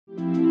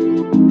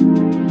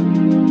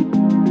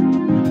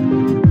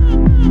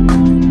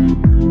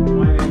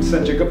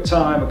Sanjay Gupta,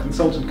 I'm a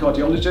consultant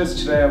cardiologist.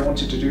 Today I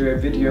wanted to do a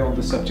video on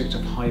the subject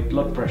of high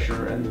blood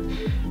pressure, and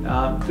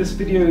this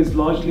video is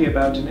largely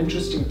about an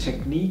interesting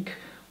technique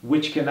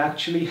which can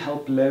actually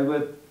help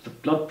lower the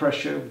blood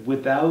pressure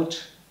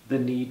without the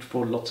need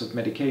for lots of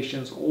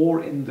medications,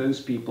 or in those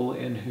people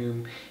in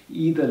whom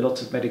either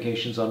lots of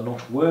medications are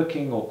not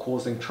working or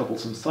causing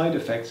troublesome side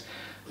effects.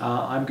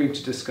 I'm going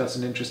to discuss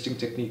an interesting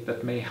technique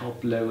that may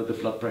help lower the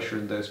blood pressure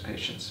in those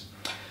patients.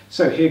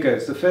 So here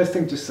goes. The first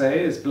thing to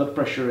say is blood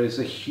pressure is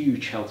a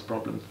huge health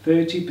problem.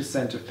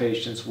 30% of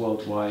patients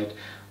worldwide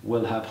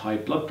will have high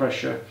blood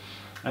pressure.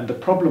 And the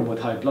problem with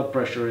high blood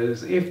pressure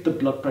is if the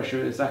blood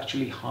pressure is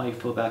actually high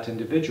for that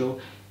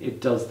individual, it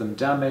does them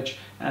damage,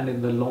 and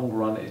in the long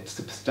run it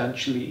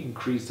substantially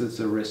increases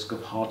the risk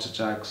of heart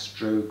attacks,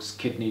 strokes,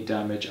 kidney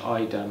damage,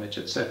 eye damage,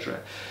 etc.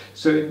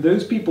 So in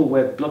those people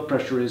where blood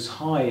pressure is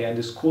high and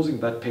is causing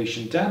that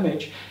patient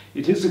damage,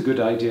 it is a good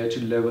idea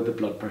to lower the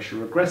blood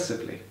pressure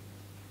aggressively.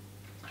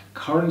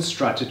 Current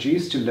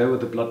strategies to lower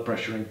the blood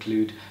pressure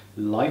include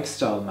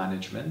lifestyle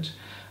management,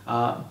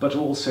 but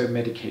also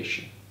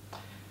medication.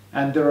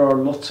 And there are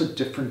lots of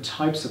different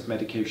types of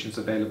medications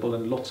available,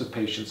 and lots of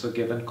patients are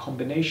given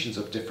combinations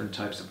of different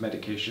types of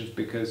medications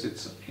because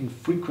it's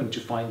infrequent to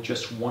find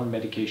just one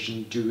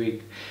medication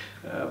doing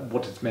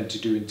what it's meant to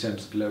do in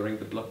terms of lowering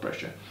the blood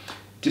pressure.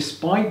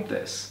 Despite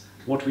this,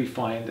 what we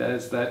find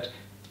is that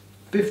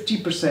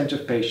 50%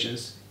 of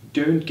patients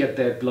don't get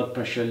their blood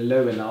pressure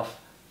low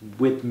enough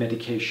with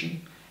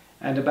medication,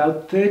 and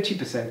about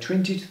 30%,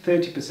 20 to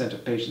 30%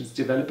 of patients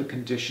develop a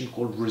condition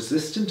called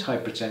resistant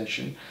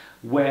hypertension,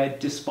 where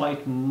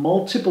despite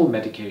multiple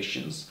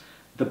medications,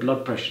 the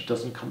blood pressure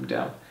doesn't come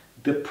down.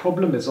 The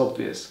problem is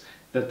obvious,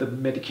 that the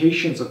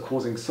medications are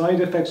causing side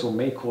effects or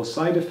may cause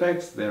side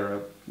effects, they're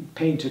a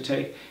pain to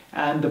take,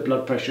 and the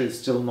blood pressure is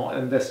still not,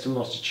 and they're still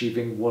not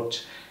achieving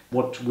what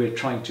we're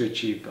trying to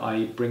achieve,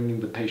 i.e.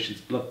 bringing the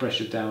patient's blood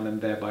pressure down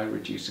and thereby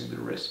reducing the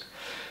risk.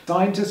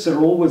 Scientists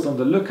are always on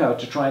the lookout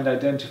to try and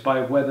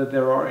identify whether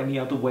there are any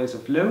other ways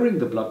of lowering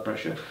the blood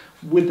pressure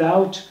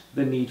without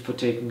the need for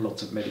taking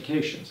lots of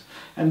medications.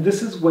 And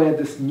this is where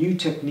this new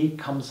technique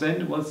comes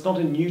in. Well, it's not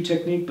a new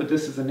technique, but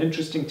this is an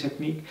interesting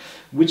technique,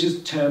 which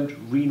is termed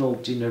renal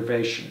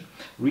denervation.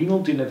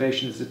 Renal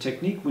denervation is a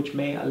technique which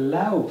may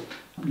allow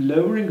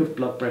lowering of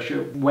blood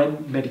pressure when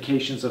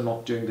medications are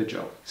not doing the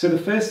job. So the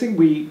first thing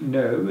we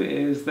know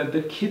is that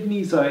the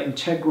kidneys are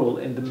integral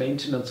in the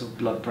maintenance of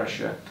blood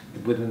pressure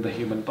within the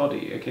human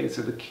body. Okay,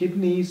 so the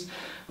kidneys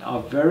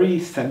are very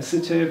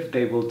sensitive.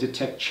 They will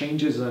detect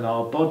changes in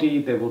our body.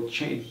 They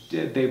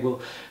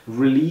will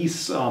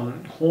release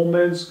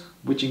hormones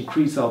which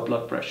increase our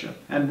blood pressure.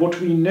 And what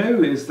we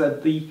know is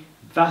that the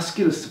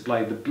vascular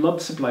supply, the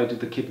blood supply to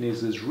the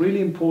kidneys, is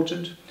really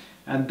important,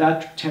 and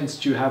that tends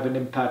to have an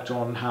impact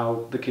on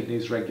how the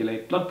kidneys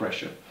regulate blood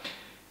pressure.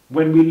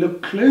 When we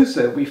look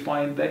closer, we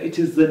find that it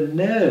is the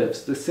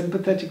nerves, the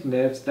sympathetic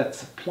nerves that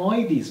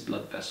supply these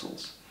blood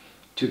vessels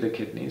to the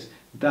kidneys,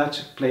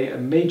 that play a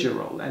major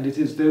role. And it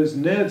is those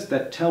nerves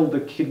that tell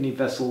the kidney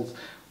vessels,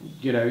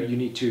 you know, you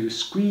need to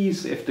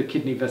squeeze. If the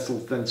kidney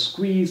vessels then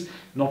squeeze,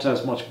 not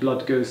as much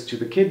blood goes to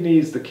the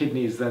kidneys. The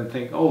kidneys then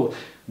think, oh,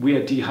 we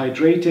are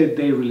dehydrated.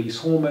 They release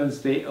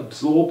hormones. They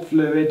absorb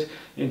fluid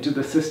into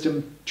the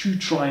system to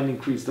try and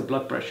increase the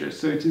blood pressure.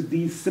 So it is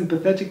these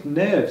sympathetic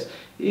nerves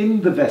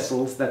in the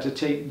vessels that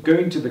are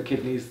going to the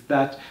kidneys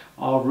that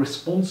are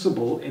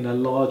responsible in a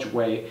large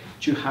way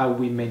to how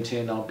we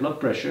maintain our blood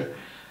pressure.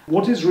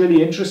 What is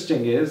really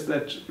interesting is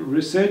that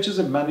researchers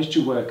have managed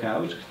to work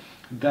out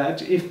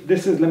that if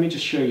this is, let me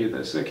just show you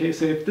this, okay,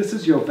 so if this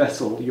is your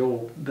vessel,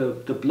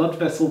 the blood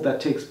vessel that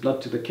takes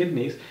blood to the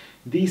kidneys,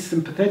 these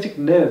sympathetic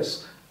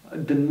nerves,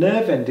 the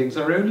nerve endings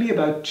are only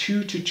about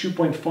 2 to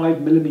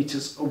 2.5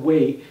 millimeters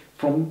away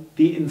from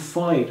the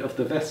inside of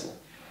the vessel.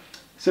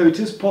 So it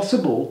is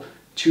possible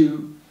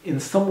to in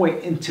some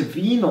way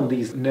intervene on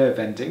these nerve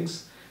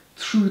endings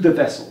through the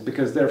vessel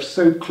because they're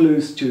so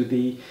close to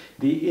the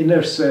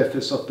inner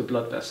surface of the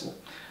blood vessel.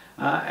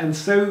 And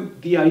so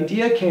the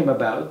idea came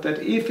about that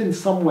if in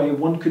some way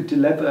one could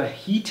deliver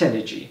heat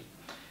energy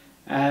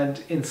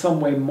and in some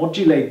way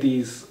modulate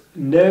these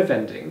nerve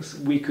endings,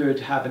 we could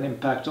have an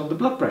impact on the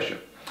blood pressure.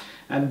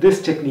 And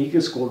this technique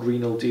is called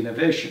renal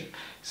denervation.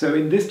 So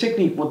in this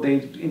technique, what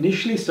they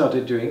initially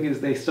started doing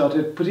is they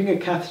started putting a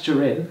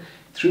catheter in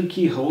through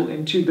keyhole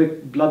into the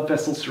blood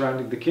vessels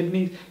surrounding the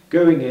kidney,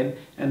 going in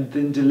and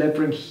then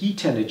delivering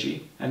heat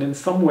energy. And in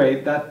some way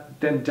that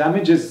then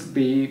damages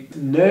the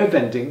nerve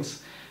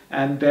endings,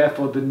 and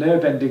therefore the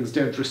nerve endings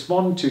don't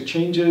respond to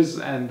changes,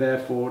 and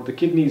therefore the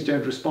kidneys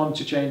don't respond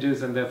to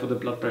changes, and therefore the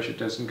blood pressure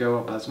doesn't go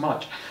up as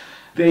much.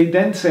 They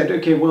then said,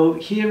 okay, well,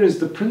 here is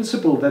the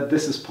principle that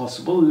this is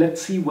possible.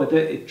 Let's see whether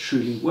it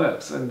truly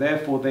works. And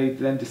therefore, they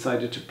then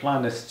decided to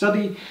plan a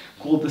study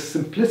called the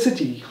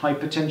Simplicity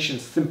Hypertension,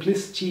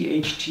 Simplicity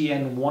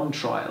HTN-1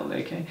 trial.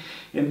 Okay,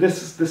 and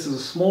this is a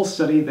small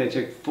study. They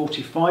took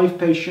 45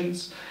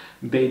 patients.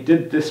 They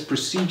did this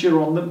procedure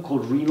on them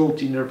called renal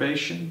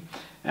denervation.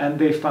 and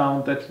they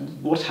found that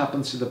what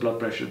happens to the blood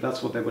pressure,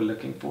 that's what they were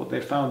looking for.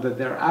 They found that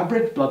their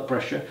average blood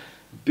pressure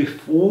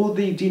before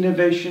the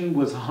denervation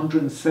was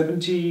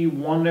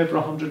 171 over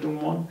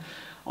 101.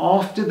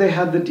 After they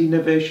had the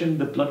denervation,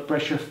 the blood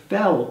pressure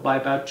fell by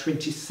about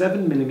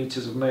 27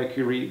 millimeters of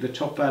mercury, the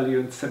top value,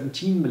 and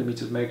 17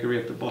 millimeters of mercury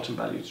at the bottom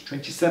value. It's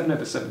 27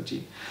 over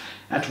 17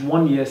 at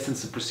 1 year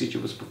since the procedure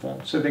was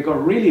performed. So they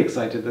got really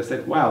excited. They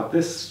said, wow,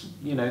 this,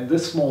 in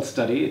this small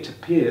study, it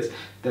appears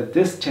that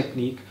this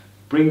technique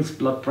brings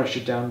blood pressure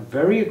down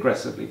very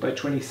aggressively by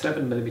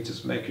 27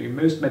 millimeters of mercury.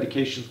 Most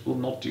medications will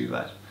not do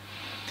that.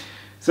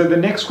 So the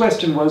next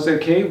question was,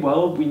 okay,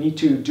 well, we need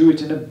to do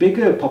it in a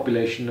bigger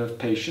population of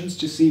patients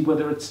to see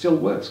whether it still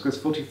works, because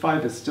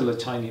 45 is still a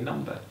tiny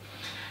number.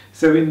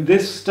 So in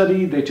this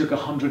study, they took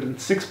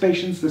 106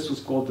 patients. This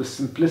was called the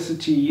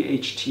Symplicity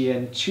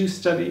HTN-2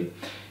 study.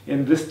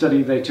 In this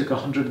study, they took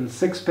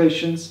 106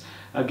 patients.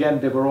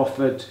 Again, they were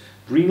offered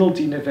renal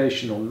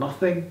denervation or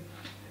nothing.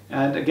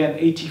 And again,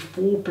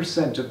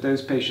 84% of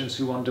those patients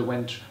who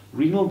underwent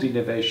renal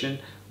denervation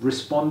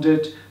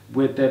responded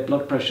with their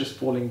blood pressures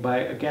falling by,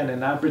 again,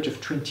 an average of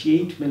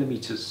 28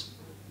 millimeters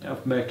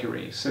of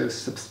mercury. So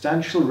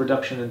substantial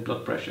reduction in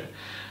blood pressure.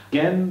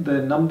 Again,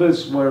 the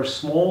numbers were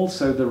small,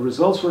 so the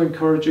results were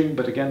encouraging,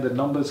 but again, the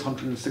numbers,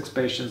 106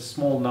 patients,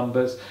 small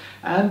numbers.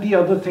 And the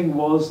other thing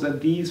was that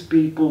these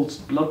people's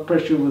blood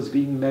pressure was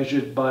being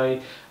measured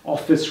by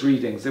office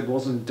readings. It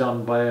wasn't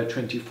done by a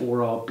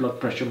 24-hour blood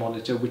pressure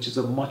monitor, which is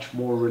a much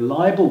more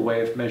reliable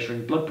way of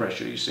measuring blood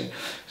pressure, you see.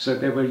 So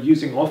they were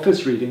using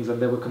office readings, and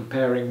they were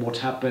comparing what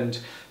happened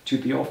to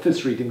the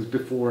office readings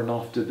before and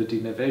after the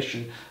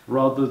denervation,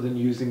 rather than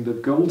using the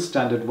gold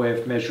standard way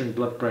of measuring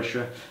blood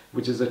pressure,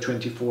 which is a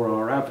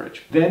 24-hour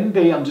average. Then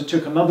they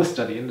undertook another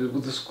study, and it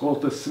was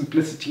called the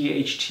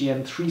Symplicity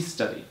HTN-3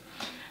 study.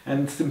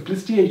 And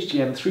Symplicity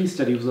HTN-3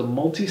 study was a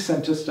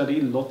multi-center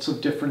study. Lots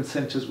of different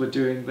centers were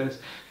doing this.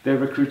 They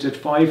recruited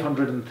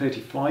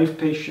 535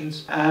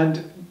 patients,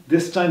 and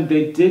this time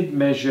they did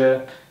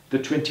measure the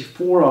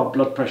 24-hour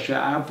blood pressure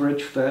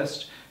average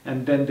first,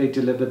 and then they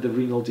delivered the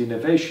renal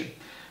denervation.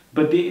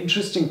 But the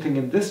interesting thing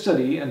in this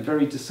study, and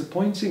very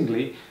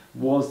disappointingly,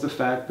 was the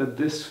fact that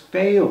this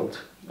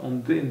failed.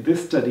 In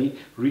this study,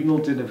 renal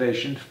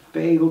denervation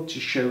failed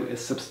to show a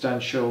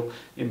substantial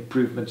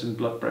improvement in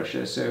blood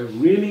pressure. So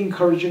really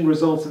encouraging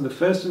results in the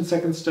first and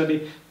second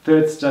study.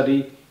 Third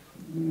study,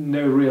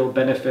 no real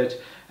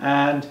benefit.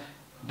 And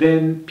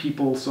then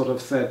people sort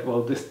of said,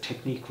 well, this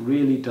technique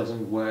really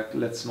doesn't work,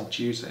 let's not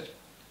use it.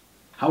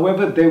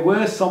 However, there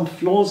were some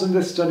flaws in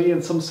this study,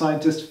 and some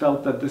scientists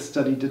felt that this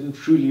study didn't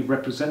truly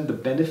represent the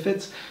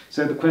benefits.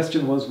 So the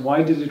question was,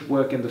 why did it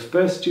work in the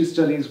first two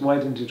studies? Why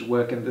didn't it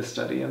work in this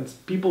study? And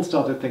people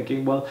started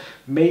thinking, well,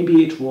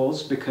 maybe it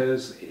was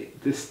because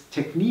this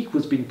technique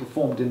was being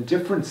performed in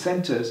different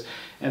centers,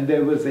 and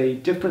there was a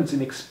difference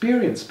in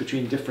experience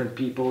between different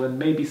people, and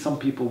maybe some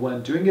people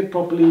weren't doing it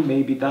properly.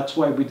 Maybe that's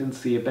why we didn't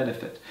see a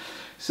benefit.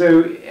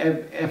 So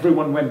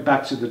everyone went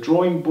back to the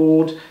drawing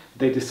board.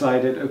 They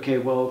decided, okay,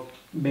 well,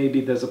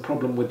 maybe there's a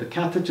problem with the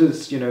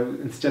catheters,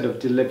 instead of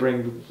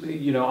delivering,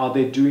 are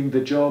they doing the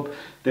job?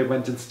 They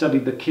went and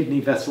studied the kidney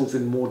vessels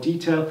in more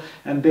detail,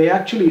 and they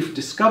actually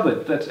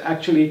discovered that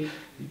actually,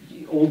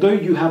 although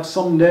you have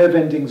some nerve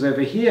endings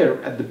over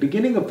here at the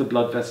beginning of the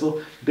blood vessel,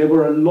 there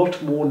were a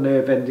lot more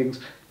nerve endings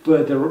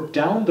further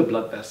down the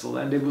blood vessel,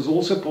 and it was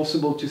also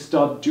possible to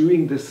start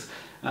doing this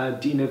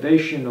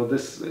denervation, or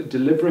this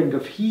delivering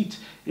of heat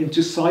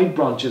into side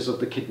branches of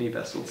the kidney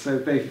vessel. So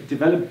they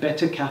developed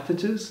better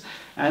catheters,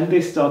 and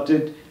they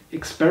started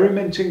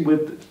experimenting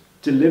with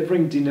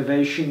delivering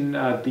denervation,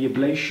 the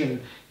ablation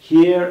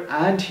here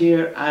and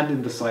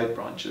in the side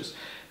branches.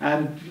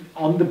 And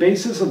on the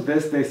basis of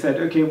this, they said,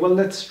 okay, well,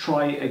 let's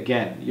try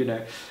again.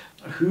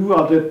 Who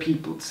are the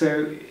people?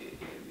 So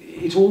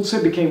it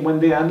also became,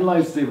 when they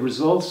analyzed the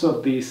results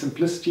of the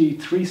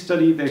Symplicity 3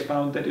 study, they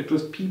found that it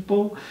was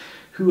people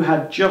who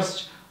had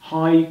just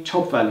high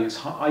top values,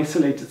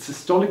 isolated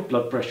systolic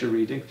blood pressure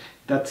readings,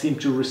 that seemed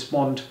to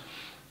respond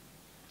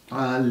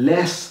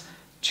less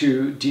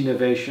to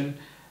denervation,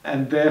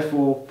 and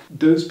therefore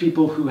those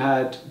people who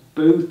had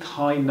both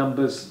high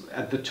numbers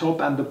at the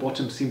top and the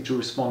bottom seemed to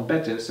respond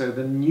better. So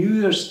the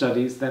newer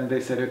studies, then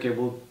they said, okay,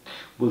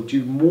 we'll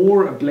do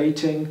more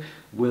ablating,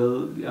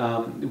 we'll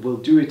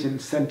do it in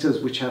centers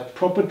which have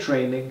proper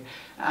training,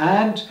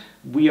 and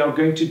we are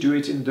going to do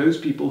it in those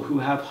people who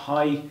have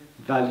high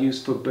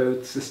values for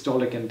both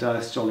systolic and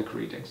diastolic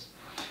readings.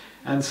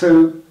 And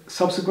so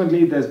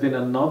subsequently there's been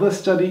another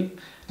study,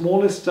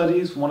 smaller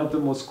studies. One of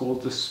them was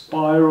called the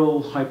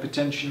Spiral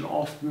Hypertension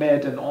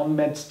Off-Med and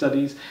On-Med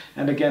studies,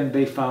 and again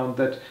they found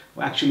that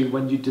actually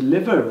when you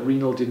deliver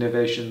renal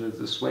denervation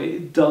this way,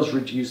 it does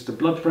reduce the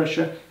blood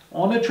pressure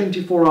on a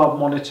 24-hour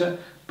monitor,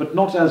 but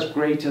not as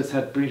great as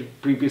had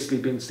previously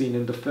been seen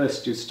in the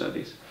first two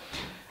studies.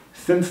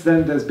 Since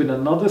then, there's been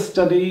another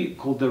study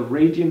called the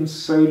Radiance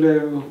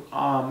Solo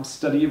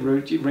study,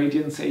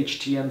 Radiance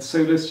HTN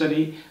Solo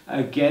study,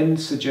 again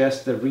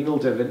suggests that renal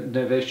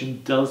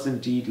denervation does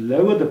indeed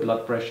lower the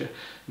blood pressure.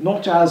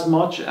 Not as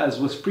much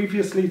as was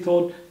previously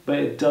thought, but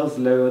it does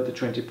lower the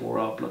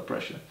 24-hour blood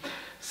pressure.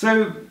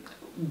 So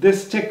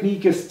this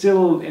technique is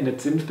still in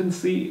its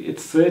infancy. It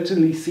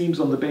certainly seems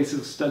on the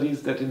basis of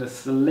studies that in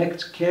a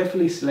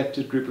carefully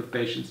selected group of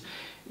patients,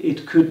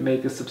 it could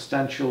make a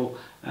substantial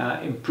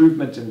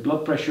improvement in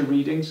blood pressure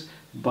readings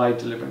by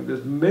delivering. The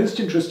most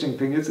interesting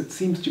thing is it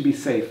seems to be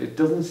safe. It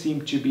doesn't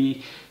seem to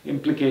be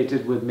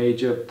implicated with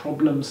major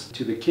problems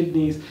to the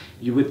kidneys.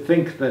 You would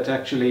think that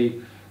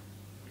actually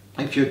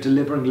if you're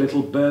delivering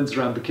little burns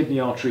around the kidney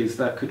arteries,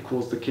 that could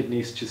cause the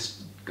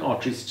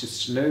arteries to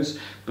stenose,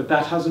 but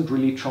that hasn't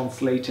really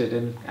translated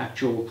in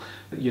actual,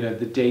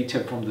 the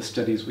data from the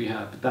studies we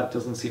have. That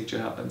doesn't seem to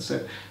happen.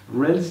 So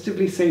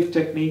relatively safe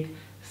technique,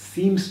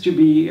 seems to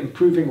be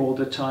improving all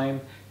the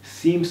time,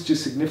 seems to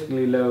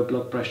significantly lower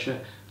blood pressure,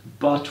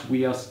 but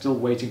we are still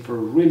waiting for a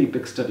really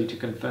big study to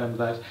confirm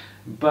that.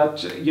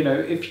 But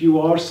if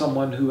you are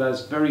someone who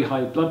has very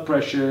high blood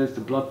pressures,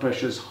 the blood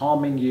pressure is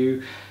harming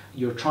you,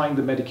 you're trying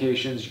the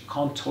medications, you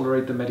can't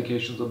tolerate the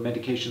medications, or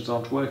medications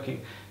aren't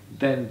working,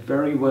 then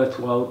very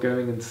worthwhile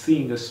going and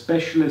seeing a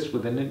specialist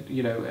within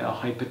a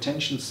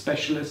hypertension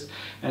specialist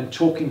and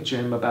talking to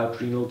him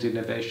about renal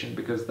denervation,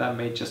 because that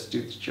may just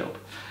do the job.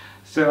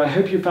 So I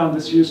hope you found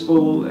this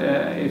useful.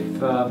 If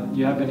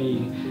you have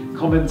any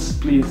comments,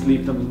 please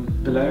leave them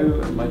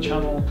below on my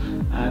channel.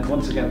 And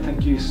once again,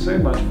 thank you so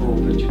much for all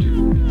that you do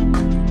for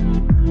me.